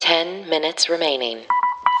10 minutes remaining.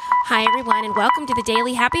 Hi, everyone, and welcome to the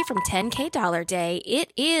Daily Happy from 10K Dollar Day.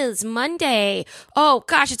 It is Monday. Oh,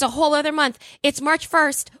 gosh, it's a whole other month. It's March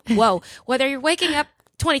 1st. Whoa. Whether you're waking up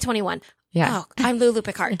 2021. Yeah. Oh, I'm Lulu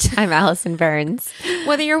Picard. I'm Allison Burns.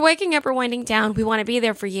 Whether you're waking up or winding down, we want to be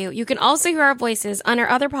there for you. You can also hear our voices on our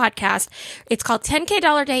other podcast. It's called 10K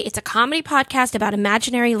Dollar Day. It's a comedy podcast about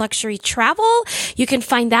imaginary luxury travel. You can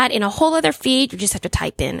find that in a whole other feed. You just have to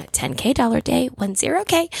type in 10K Dollar Day,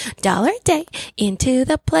 10K Dollar Day into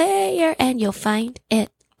the player and you'll find it.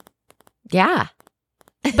 Yeah.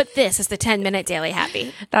 But this is the 10-minute Daily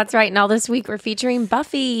Happy. That's right. And all this week we're featuring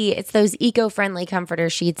Buffy. It's those eco-friendly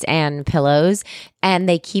comforter sheets and pillows. And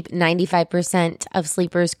they keep 95% of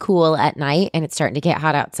sleepers cool at night. And it's starting to get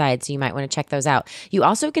hot outside. So you might want to check those out. You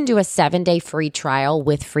also can do a 7-day free trial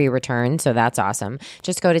with free return. So that's awesome.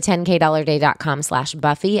 Just go to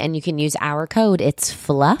 10kdollarday.com/Buffy and you can use our code. It's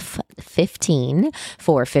FLUFF15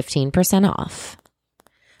 for 15% off.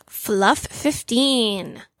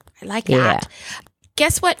 FLUFF15. I like that.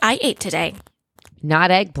 Guess what I ate today?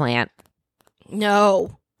 Not eggplant.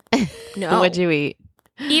 No. What'd you eat?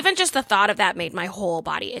 Even just the thought of that made my whole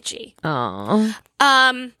body itchy. Oh.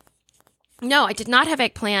 No, I did not have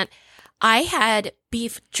eggplant. I had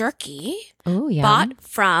beef jerky Yeah. bought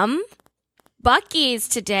from Buc-ee's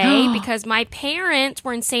today because my parents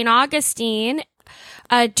were in St. Augustine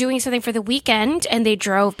doing something for the weekend, and they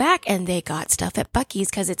drove back and they got stuff at Buc-ee's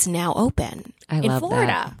because it's now open in Florida.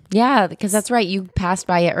 That. Yeah, because that's right. You passed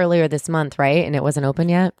by it earlier this month, right? And it wasn't open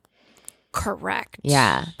yet? Correct.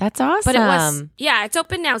 Yeah, that's awesome. But it was, it's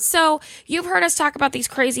open now. So you've heard us talk about these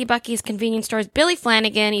crazy Buc-ee's convenience stores. Billy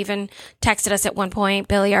Flanagan even texted us at one point,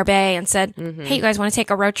 Billy Arbay, and said, hey, you guys want to take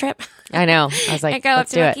a road trip? I know. I was like, and go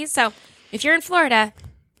let's up to do Buc-ee's. So if you're in Florida,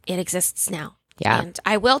 it exists now. Yeah. And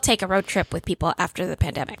I will take a road trip with people after the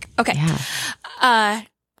pandemic. Okay. Yeah.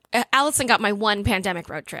 Allison got my one pandemic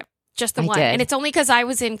road trip. Just the one. did. And it's only because I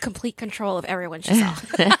was in complete control of everyone she saw.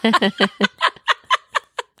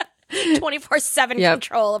 24/7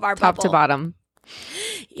 control of our Top bubble. to bottom.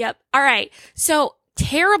 Yep. All right. So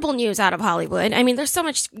terrible news out of Hollywood. I mean, there's so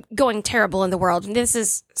much going terrible in the world. And this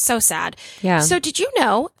is so sad. Yeah. So did you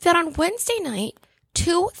know that on Wednesday night,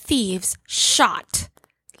 2 thieves shot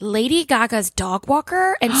Lady Gaga's dog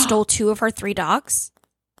walker and stole 2 of her 3 dogs?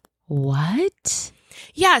 What?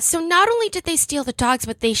 Yeah, so not only did they steal the dogs,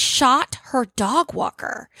 but they shot her dog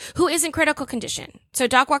walker, who is in critical condition. So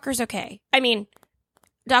dog walker's okay. I mean,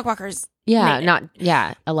 dog walker's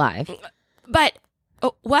alive. But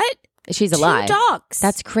what? She's 2 alive. dogs.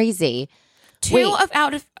 That's crazy. 2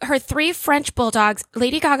 out of her 3 French bulldogs.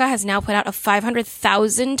 Lady Gaga has now put out a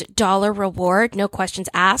 $500,000 reward, no questions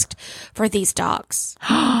asked, for these dogs.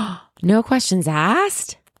 No questions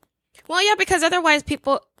asked? Well, yeah, because otherwise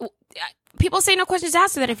people say no questions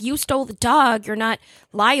asked, so that if you stole the dog, you're not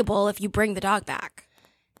liable if you bring the dog back.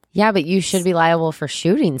 Yeah, but you should be liable for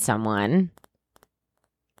shooting someone.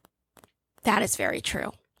 That is very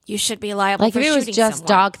true. You should be liable Like for if it shooting was just someone.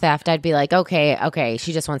 dog theft, I'd be like, okay,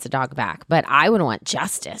 she just wants the dog back. But I would want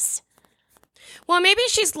justice. Well, maybe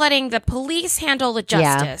she's letting the police handle the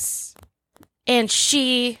justice, and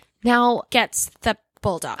she Now, gets the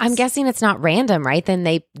bulldogs. I'm guessing it's not random, right? Then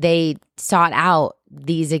they sought out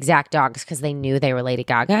these exact dogs because they knew they were Lady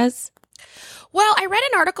Gaga's. Well, I read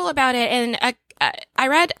an article about it, and I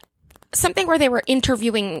read something where they were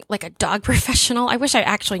interviewing like a dog professional. I wish I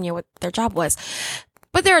actually knew what their job was,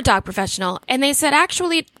 but they're a dog professional, and they said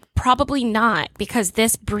actually probably not, because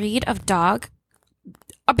this breed of dog,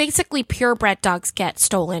 basically purebred dogs, get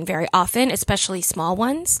stolen very often, especially small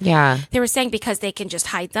ones. Yeah. They were saying because they can just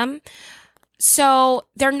hide them. So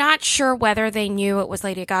they're not sure whether they knew it was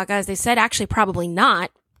Lady Gaga's. They said actually probably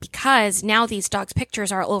not, because now these dogs'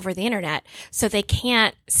 pictures are all over the internet. So they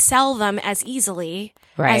can't sell them as easily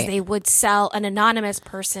as they would sell an anonymous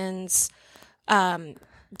person's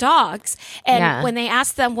dogs. And when they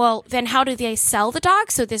ask them, well, then how do they sell the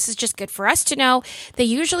dogs? So this is just good for us to know. They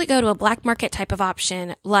usually go to a black market type of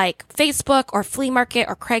option like Facebook or flea market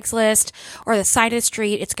or Craigslist or the side of the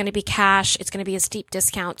street. It's going to be cash. It's going to be a steep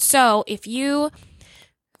discount. So if you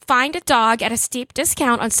find a dog at a steep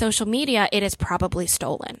discount on social media, it is probably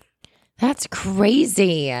stolen. That's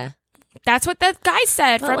crazy. That's what the guy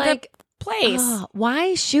said from the place.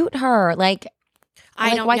 Why shoot her?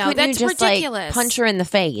 I don't why know. couldn't That's you just ridiculous. punch her in the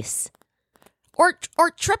face? Or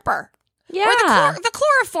trip her. Yeah. Or the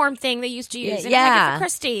chloroform thing they used to use in Agatha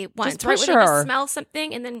Christie once, Just right? push Where they her. just smell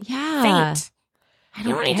something and then Yeah. faint. I You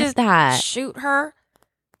don't don't need get to that. shoot her.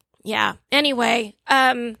 Yeah. Anyway,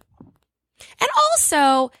 and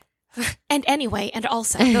also,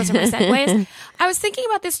 those are my segues. I was thinking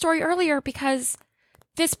about this story earlier because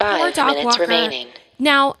This poor 5 dog minutes walker. remaining.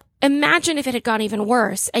 Now, imagine if it had gone even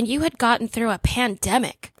worse and you had gotten through a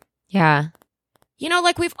pandemic. Yeah. You know,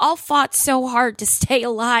 like we've all fought so hard to stay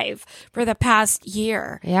alive for the past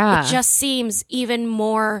year. Yeah. It just seems even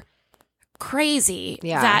more crazy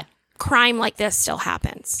Yeah. that crime like this still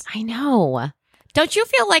happens. I know. Don't you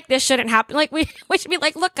feel like this shouldn't happen? Like we should be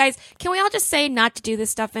like, look, guys, can we all just say not to do this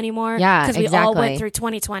stuff anymore? Yeah, Because we all exactly. went through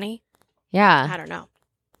 2020. Yeah. I don't know.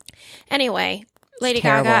 Anyway, Lady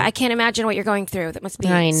terrible. Gaga, I can't imagine what you're going through. That must be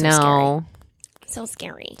I so know. scary. So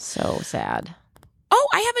scary. So sad. Oh,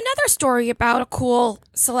 I have another story about a cool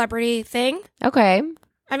celebrity thing. Okay.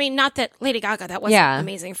 I mean, not that Lady Gaga, that wasn't Yeah.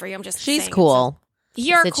 amazing for you. I'm just She's saying cool.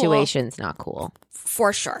 You're cool. Situation's not cool.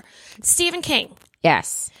 For sure. Stephen King.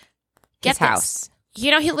 Yes. Get His this. house.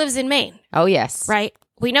 You know he lives in Maine, Oh, yes. right?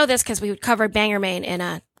 We know this because we covered Bangor, Maine in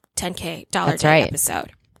a $10K That's day right.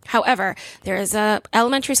 episode. However, there is a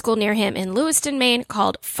elementary school near him in Lewiston, Maine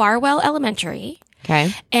called Farwell Elementary.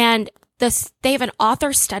 Okay. And they have an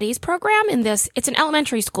author studies program in this. It's an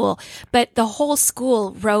elementary school, but the whole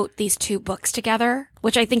school wrote these 2 books together,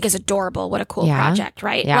 which I think is adorable. What a cool Yeah. project,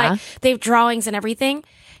 right? Yeah. Like they have drawings and everything.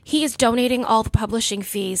 He is donating all the publishing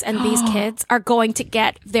fees, and these kids are going to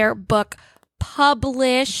get their book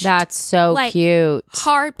published. That's so Like, cute.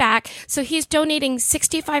 hardback. So he's donating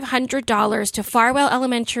 $6,500 to Farwell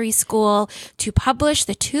Elementary School to publish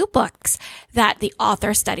the 2 books that the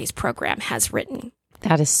author studies program has written.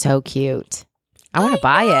 That is so cute. I want to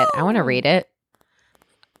buy it. I want to know. read it.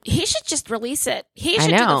 He should just release it. He I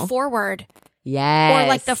should do know. the foreword Yes. or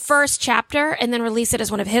like the first chapter and then release it as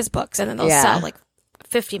one of his books, and then they'll Yeah. sell like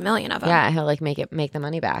 50 million of them. Yeah, he'll like make the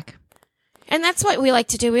money back. And that's what we like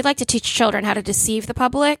to do. We like to teach children how to deceive the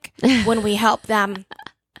public when we help them.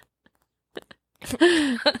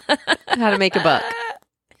 How to make a book.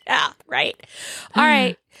 Yeah, right. All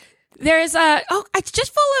right. There's it's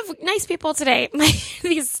just full of nice people today.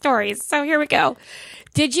 These stories. So here we go.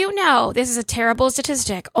 Did you know, this is a terrible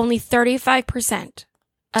statistic, only 35%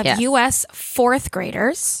 of Yes. U.S. 4th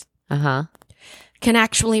graders Uh-huh. can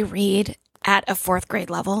actually read at a 4th grade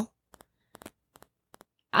level?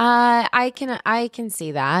 I can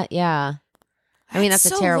see that. Yeah. I mean, that's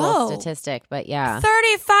so a terrible low. statistic, but yeah.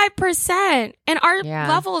 35%. And our Yeah.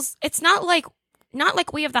 levels, it's not like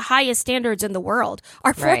we have the highest standards in the world.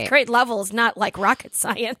 Our 4th Right. grade level is not like rocket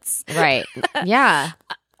science. Right. Yeah.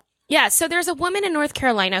 Yeah, so there's a woman in North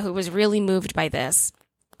Carolina who was really moved by this.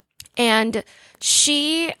 And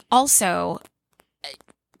she also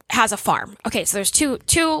has a farm. Okay, so there's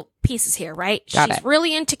two pieces here, right? Got She's it.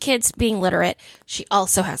 really into kids being literate. She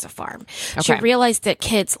also has a farm. She Okay. realized that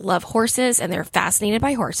kids love horses and they're fascinated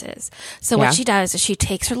by horses. So Yeah. what she does is she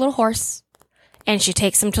takes her little horse and she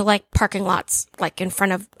takes him to like parking lots, like in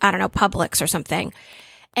front of, I don't know, Publix or something.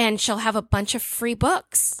 And she'll have a bunch of free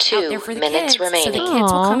books out there for the 2 minutes kids. So the remaining.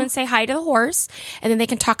 kids will Aw. come and say hi to the horse, and then they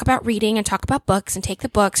can talk about reading and talk about books and take the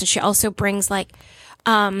books. And she also brings like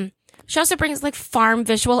farm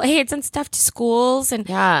visual aids and stuff to schools and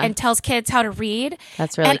Yeah. and tells kids how to read.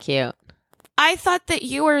 That's really And- cute. I thought that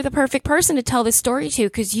you were the perfect person to tell this story to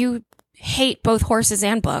because you hate both horses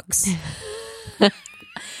and books.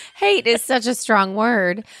 Hate is such a strong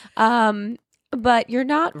word. But you're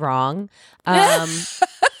not wrong.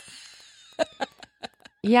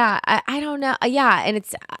 Yeah, I don't know. Yeah, and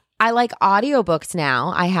I like audiobooks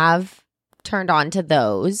now. I have turned on to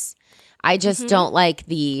those. I just Mhm. don't like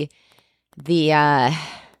the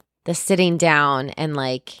sitting down and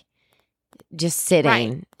like just sitting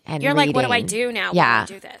Right. and You're like, what do I reading. do now Yeah. when I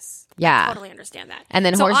do this? Yeah. I totally understand that. And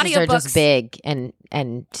then So horses are just audiobooks- big and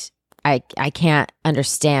I can't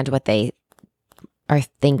understand what they are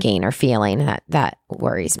thinking or feeling. That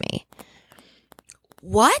worries me.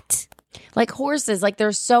 What? Like horses, like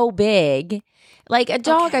they're so big. Like a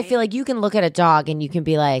dog, I Okay. feel like you can look at a dog and you can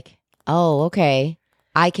be like, "Oh, okay.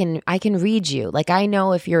 I can read you. Like I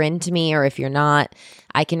know if you're into me or if you're not.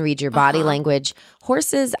 I can read your body Uh-huh. language."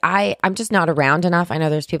 Horses, I'm just not around enough. I know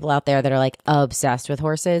there's people out there that are like obsessed with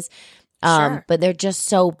horses. Sure. But they're just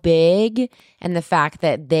so big, and the fact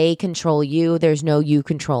that they control you, there's no you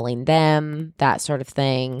controlling them, that sort of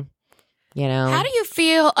thing. You know? How do you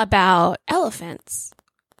feel about elephants?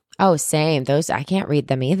 Oh, same. Those I can't read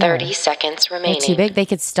them either. 30 seconds They're remaining. too big. They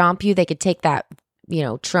could stomp you. They could take that,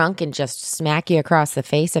 trunk and just smack you across the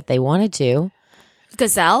face if they wanted to.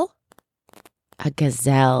 Gazelle? A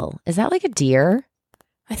gazelle. Is that like a deer?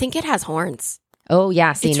 I think it has horns. Oh,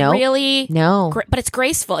 yeah. See, It's no. really, No. but it's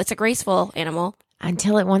graceful. It's a graceful animal.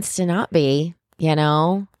 Until it wants to not be,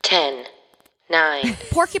 10, 9,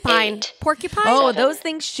 Porcupine. 8. Porcupine? Oh, Seven, those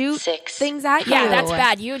things shoot 6, things at you. yeah, that's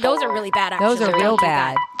bad. Those are really bad. Actually. Those are real Don't do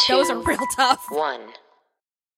bad. that. Those are real tough. 1.